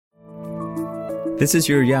This is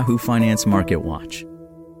your Yahoo Finance Market Watch.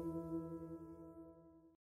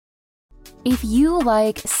 If you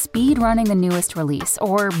like speed-running the newest release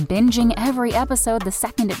or binging every episode the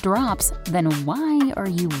second it drops, then why are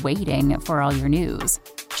you waiting for all your news?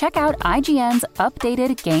 Check out IGN's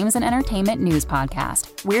updated Games and Entertainment News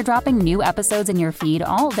podcast. We're dropping new episodes in your feed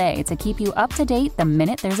all day to keep you up to date the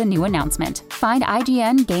minute there's a new announcement. Find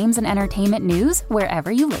IGN Games and Entertainment News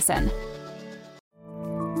wherever you listen.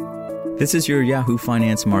 This is your Yahoo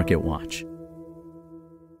Finance Market Watch.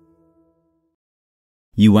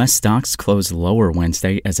 U.S. stocks closed lower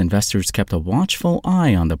Wednesday as investors kept a watchful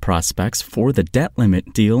eye on the prospects for the debt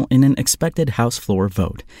limit deal in an expected House floor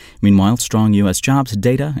vote. Meanwhile, strong U.S. jobs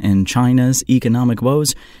data and China's economic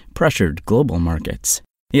woes pressured global markets.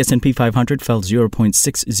 The S&P 500 fell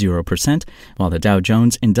 0.60%, while the Dow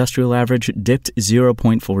Jones Industrial Average dipped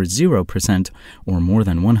 0.40%, or more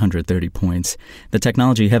than 130 points. The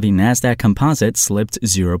technology-heavy Nasdaq Composite slipped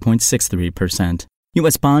 0.63%.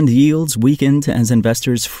 U.S. bond yields weakened as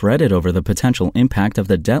investors fretted over the potential impact of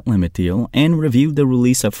the debt limit deal and reviewed the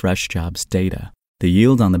release of fresh jobs data. The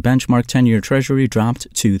yield on the benchmark 10-year Treasury dropped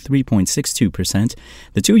to 3.62%.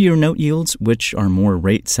 The 2-year note yields, which are more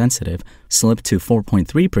rate-sensitive, slipped to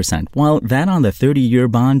 4.3%, while that on the 30-year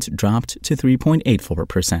bond dropped to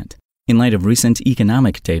 3.84%. In light of recent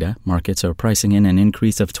economic data, markets are pricing in an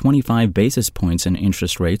increase of 25 basis points in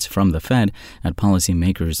interest rates from the Fed at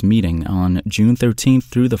policymakers' meeting on June 13th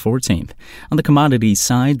through the 14th. On the commodities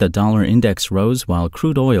side, the dollar index rose while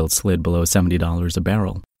crude oil slid below $70 a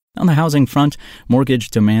barrel. On the housing front, mortgage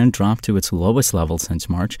demand dropped to its lowest level since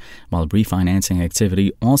March, while refinancing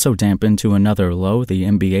activity also dampened to another low, the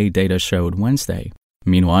MBA data showed Wednesday.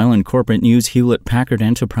 Meanwhile, in corporate news, Hewlett-Packard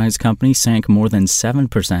Enterprise Company sank more than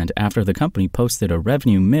 7% after the company posted a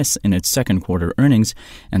revenue miss in its second quarter earnings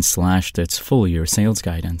and slashed its full-year sales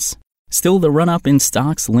guidance. Still, the run-up in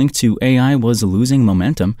stocks linked to AI was losing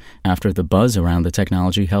momentum after the buzz around the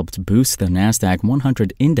technology helped boost the Nasdaq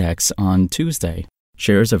 100 index on Tuesday.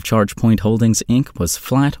 Shares of ChargePoint Holdings, Inc. was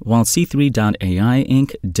flat, while C3.ai,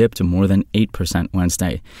 Inc. dipped more than 8%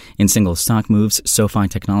 Wednesday. In single stock moves, SoFi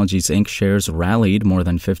Technologies, Inc. shares rallied more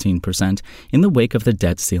than 15% in the wake of the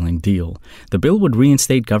debt ceiling deal. The bill would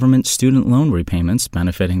reinstate government student loan repayments,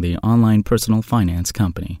 benefiting the online personal finance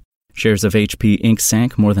company. Shares of HP Inc.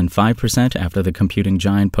 sank more than 5% after the computing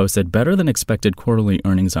giant posted better-than-expected quarterly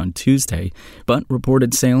earnings on Tuesday, but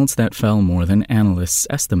reported sales that fell more than analysts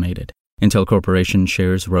estimated. Intel Corporation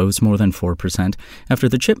shares rose more than 4% after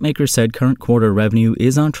the chipmaker said current quarter revenue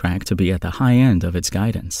is on track to be at the high end of its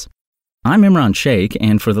guidance. I'm Imran Sheikh,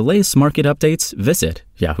 and for the latest market updates, visit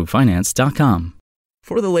yahoofinance.com.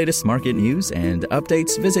 For the latest market news and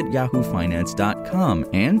updates, visit yahoofinance.com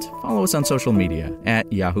and follow us on social media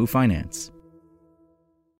at Yahoo Finance.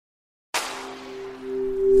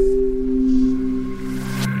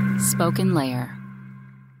 Spoken Layer.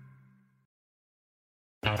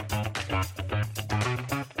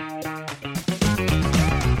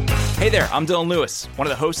 Hey there, I'm Dylan Lewis, one of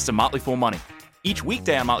the hosts of Motley Fool Money. Each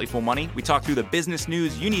weekday on Motley Fool Money, we talk through the business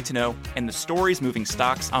news you need to know and the stories moving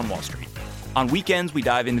stocks on Wall Street. On weekends, we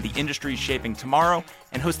dive into the industries shaping tomorrow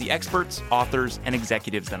and host the experts, authors, and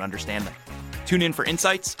executives that understand them. Tune in for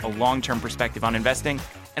insights, a long-term perspective on investing,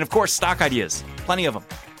 and of course, stock ideas. Plenty of them.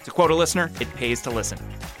 To quote a listener, it pays to listen.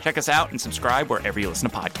 Check us out and subscribe wherever you listen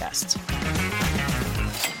to podcasts.